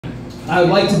I would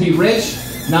like to be rich,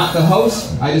 not the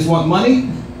host. I just want money.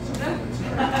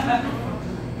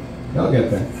 Y'all get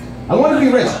there. I want to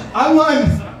be rich.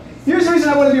 Here's the reason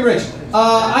I want to be rich.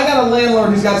 I got a landlord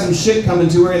who's got some shit coming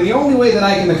to her, and the only way that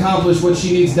I can accomplish what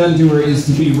she needs done to her is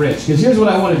to be rich. Because here's what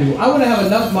I want to do. I want to have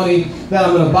enough money that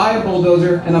I'm going to buy a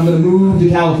bulldozer, and I'm going to move to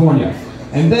California.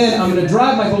 And then I'm going to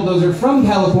drive my bulldozer from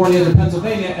California to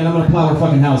Pennsylvania, and I'm going to plow her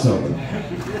fucking house over.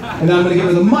 And then I'm going to give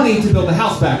her the money to build the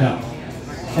house back up.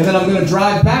 And then I'm going to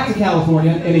drive back to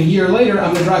California, and a year later,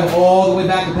 I'm going to drive all the way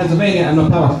back to Pennsylvania, and I'm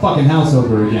going to plow her fucking house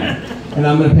over again. And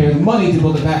I'm going to pay her the money to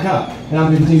build it back up. And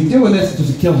I'm going to continue doing this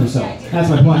until she kills herself. That's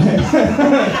my plan.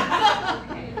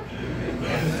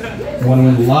 Want to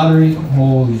win the lottery?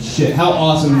 Holy shit. How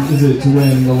awesome is it to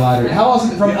win the lottery? How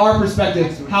awesome, from our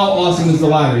perspective, how awesome is the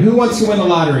lottery? Who wants to win the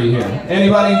lottery here?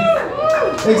 Anybody?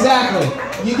 Exactly.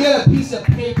 You get a piece of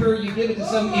paper, you give it to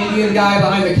some Indian guy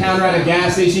behind the counter at a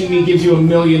gas station, and he gives you $1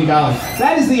 million.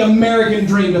 That is the American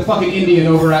dream to fuck an Indian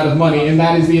over out of money, and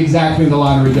that is the exact thing the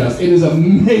lottery does. It is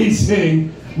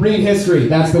amazing. Read history.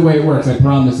 That's the way it works, I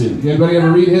promise you. Anybody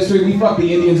ever read history? We fucked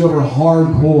the Indians over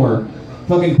hardcore.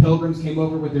 Fucking pilgrims came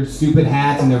over with their stupid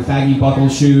hats and their faggy buckle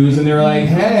shoes, and they were like,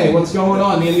 hey, what's going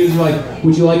on? The Indians were like,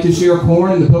 would you like to share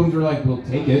corn? And the pilgrims were like, we'll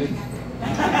take it.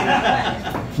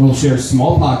 We'll share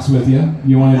smallpox with you.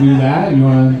 You want to do that? You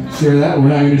want to share that? We're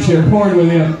not going to share corn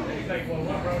with you. I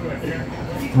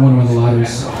wonder when the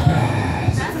lottery's so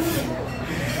bad.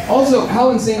 Also, how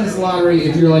insane is the lottery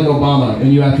if you're like Obama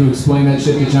and you have to explain that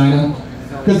shit to China?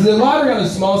 Because the lottery on a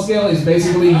small scale is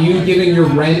basically you giving your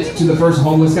rent to the first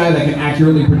homeless guy that can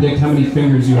accurately predict how many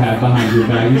fingers you have behind your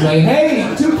back. He's like,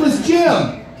 hey, Toothless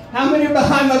Jim, how many are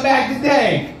behind my back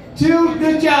today? 2,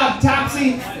 good job,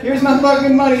 Topsy. Here's my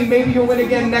fucking money. Maybe you'll win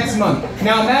again next month.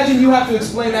 Now imagine you have to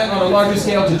explain that on a larger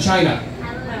scale to China.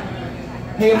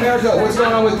 Hey America, what's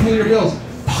going on with paying your bills?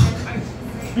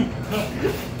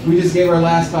 We just gave our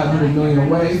last $500 million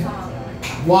away.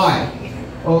 Why?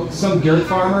 Oh, some dirt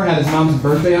farmer had his mom's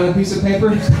birthday on a piece of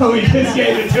paper, so we just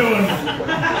gave it to him.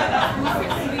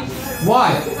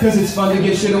 Why? Because it's fun to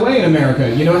give shit away in America.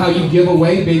 You know how you give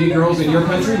away baby girls in your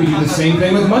country? We do the same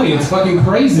thing with money. It's fucking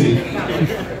crazy.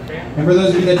 And for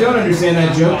those of you that don't understand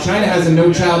that joke, China has a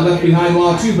no child left behind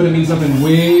law too, but it means something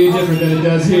way different than it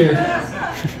does here.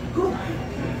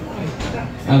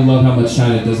 I love how much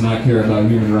China does not care about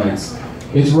human rights.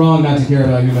 It's wrong not to care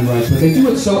about human rights, but they do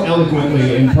it so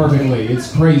eloquently and perfectly. It's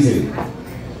crazy.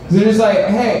 They're just like,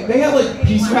 hey, they have like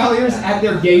peace ralliers at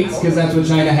their gates, because that's what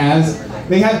China has.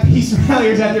 They have peace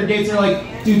ralliers at their gates. They're like,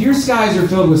 dude, your skies are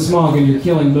filled with smog and you're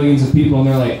killing millions of people. And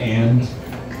they're like, and?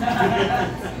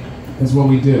 That's what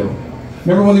we do.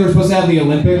 Remember when they were supposed to have the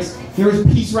Olympics? There was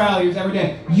peace rallies every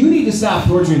day. You need to stop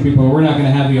torturing people or we're not going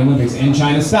to have the Olympics. And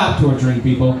China stopped torturing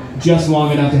people just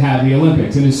long enough to have the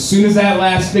Olympics. And as soon as that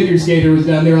last figure skater was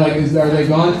done, they were like, are they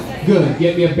gone? Good,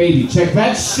 get me a baby. Check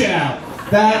that shit out.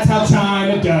 That's how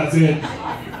China does it.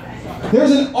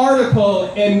 There's an article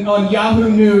on Yahoo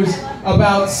News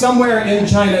about somewhere in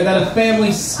China that a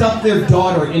family stuffed their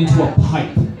daughter into a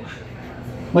pipe.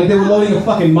 Like they were loading a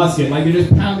fucking musket. Like they're just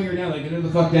pounding her down. Like, get her the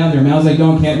fuck down there. Mal's like,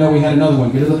 don't, can't, no, we had another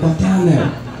one. Get her the fuck down there.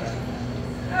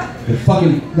 The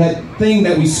fucking, that thing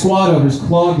that we squat over is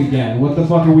clogged again. What the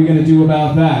fuck are we going to do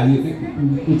about that?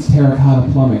 It's terracotta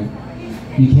plumbing.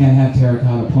 You can't have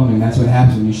terracotta plumbing. That's what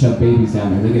happens when you shove babies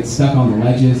down there. They get stuck on the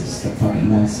ledges. It's a fucking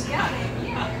mess. I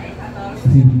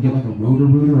think we can get like a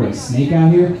rotor-rooter or a snake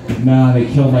out here? Nah, they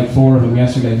killed like 4 of them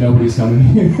yesterday. Nobody's coming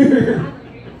here.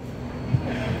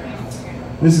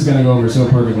 This is going to go over so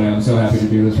perfectly. I'm so happy to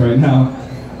do this right now.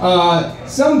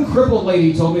 Some crippled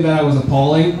lady told me that I was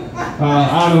appalling.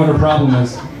 I don't know what her problem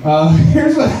is.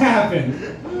 Here's what happened.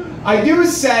 I do a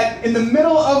set. In the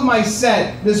middle of my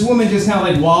set, this woman just kind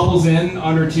of like wobbles in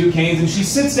on her 2 canes, and she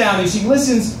sits down and she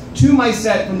listens to my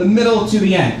set from the middle to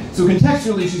the end. So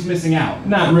contextually, she's missing out.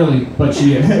 Not really, but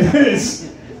she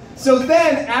is. So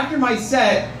then, after my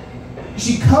set,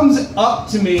 she comes up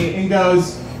to me and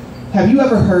goes, have you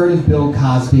ever heard of Bill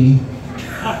Cosby?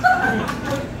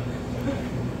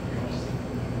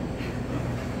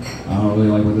 I don't really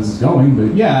like where this is going,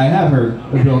 but yeah, I have heard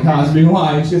of Bill Cosby.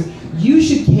 Why? She goes, you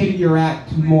should cater your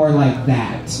act more like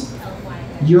that.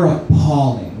 You're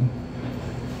appalling.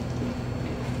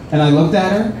 And I looked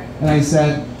at her and I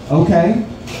said, okay,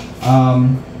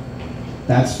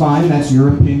 that's fine, that's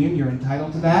your opinion, you're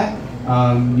entitled to that.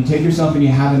 You take yourself and you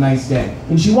have a nice day.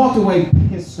 And she walked away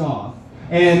pissed off.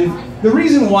 And the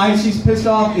reason why she's pissed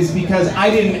off is because I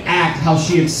didn't act how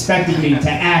she expected me to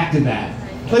act to that.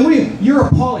 Like, what are you? You're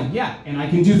appalling. Yeah, and I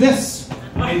can do this.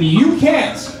 And you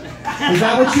can't. Is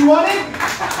that what you wanted?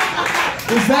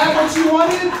 Is that what you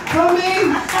wanted from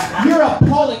me? You're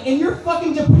appalling, and you're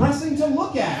fucking depressing to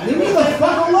look at. Leave me the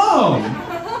fuck alone.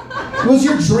 Was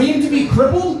your dream to be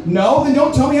crippled? No, then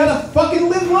don't tell me how to fucking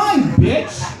live mine,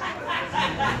 bitch.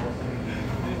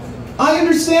 I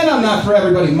understand I'm not for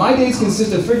everybody. My days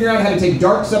consist of figuring out how to take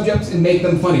dark subjects and make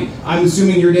them funny. I'm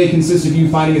assuming your day consists of you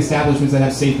finding establishments that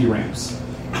have safety ramps.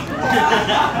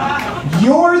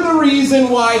 You're the reason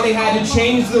why they had to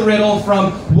change the riddle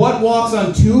from what walks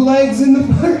on 2 legs in the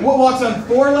what walks on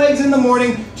 4 legs in the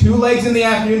morning, 2 legs in the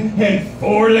afternoon, and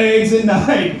 4 legs at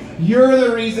night. You're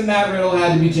the reason that riddle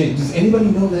had to be changed. Does anybody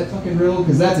know that fucking riddle?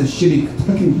 Because that's a shitty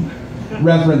fucking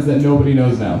reference that nobody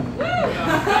knows now.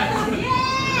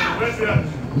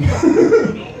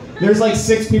 There's like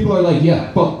 6 people who are like,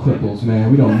 yeah, fuck cripples,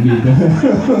 man. We don't need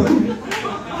that.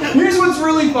 Here's what's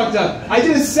really fucked up. I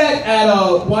did a set at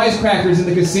Wisecrackers in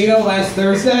the casino last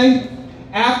Thursday.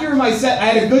 After my set, I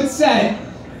had a good set.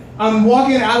 I'm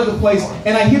walking out of the place,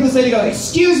 and I hear this lady go,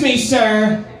 "Excuse me,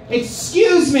 sir.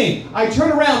 Excuse me." I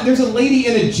turn around, there's a lady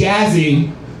in a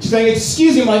jazzy. She's like,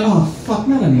 "Excuse me." I'm like, oh, fuck,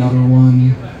 not another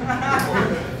one.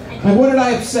 Like, what did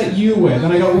I upset you with?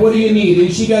 And I go, "What do you need?"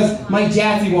 And she goes, "My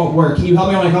jazzy won't work. Can you help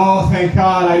me?" I'm like, oh, thank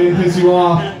God, I didn't piss you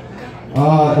off.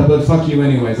 But fuck you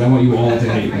anyways. I want you all to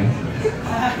hate me.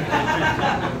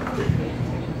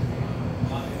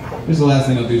 Here's the last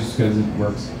thing I'll do just because it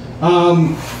works.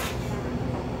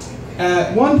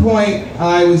 At one point,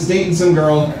 I was dating some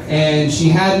girl, and she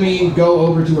had me go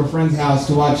over to her friend's house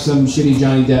to watch some shitty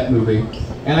Johnny Depp movie.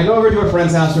 And I go over to her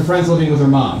friend's house. Her friend's living with her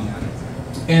mom.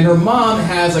 And her mom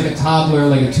has like a toddler,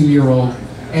 like a 2-year-old.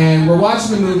 And we're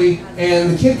watching the movie, and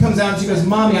the kid comes out and she goes,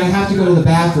 "Mommy, I have to go to the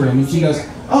bathroom." And she goes,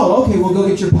 "Oh, okay, well go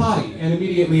get your potty." And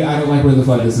immediately, I don't like where the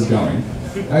fuck this is going.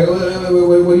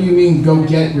 What do you mean, go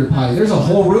get your potty? There's a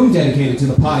whole room dedicated to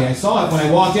the potty. I saw it when I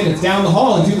walked in. It's down the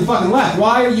hall and to the fucking left.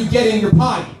 Why are you getting your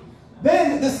potty?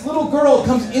 Then this little girl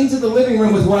comes into the living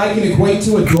room with what I can equate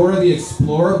to a Dora the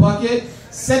Explorer bucket,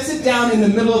 sets it down in the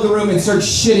middle of the room and starts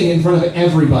shitting in front of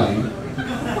everybody.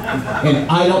 And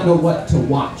I don't know what to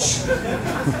watch.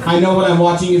 I know what I'm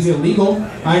watching is illegal.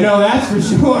 I know that's for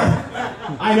sure.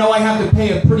 I know I have to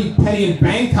pay a pretty penny in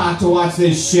Bangkok to watch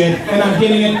this shit, and I'm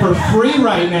getting it for free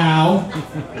right now.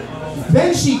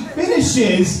 Then she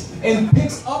finishes and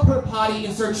picks up her potty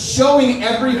and starts showing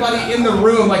everybody in the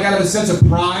room, like out of a sense of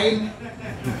pride.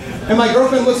 And my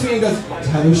girlfriend looks at me and goes,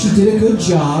 "Tell her she did a good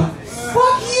job."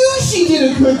 Fuck you, she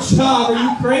did a good job. Are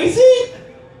you crazy?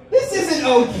 This isn't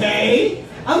okay.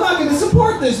 I'm not going to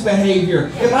support this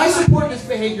behavior. If I support this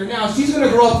behavior now, she's going to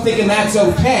grow up thinking that's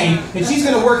okay, and she's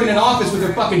going to work in an office with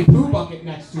her fucking poo bucket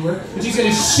next to her, and she's going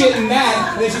to shit in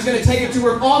that, and then she's going to take it to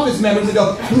her office members and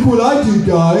go, "Look what I did,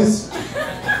 guys."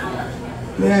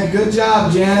 Yeah, good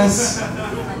job, Janice.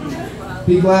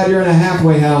 Be glad you're in a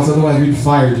halfway house, otherwise we'd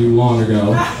fired you long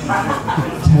ago.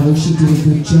 Tell her she did a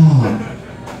good job.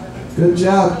 Good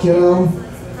job, kiddo.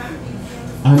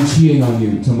 I'm cheating on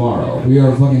you tomorrow. We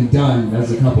are fucking done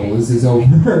as a couple. This is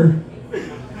over.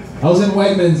 I was in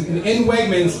Wegmans. In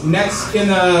Wegmans, next in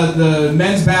the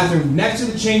men's bathroom, next to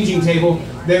the changing table,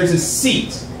 there's a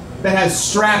seat that has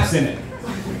straps in it.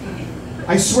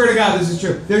 I swear to God, this is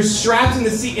true. There's straps in the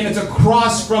seat, and it's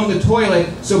across from the toilet.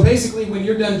 So basically, when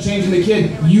you're done changing the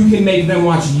kid, you can make them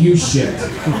watch you shit.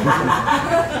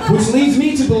 Which leads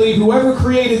me to believe whoever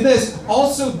created this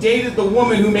also dated the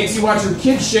woman who makes you watch her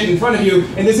kid shit in front of you,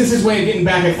 and this is his way of getting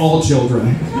back at all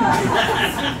children.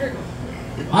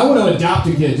 I want to adopt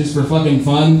a kid just for fucking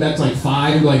fun. That's like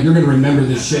 5. And be like, "You're going to remember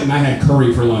this shit, and I had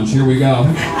curry for lunch. Here we go."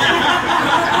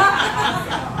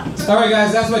 All right,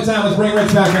 guys, that's my time. Let's bring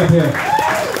Rich back up here.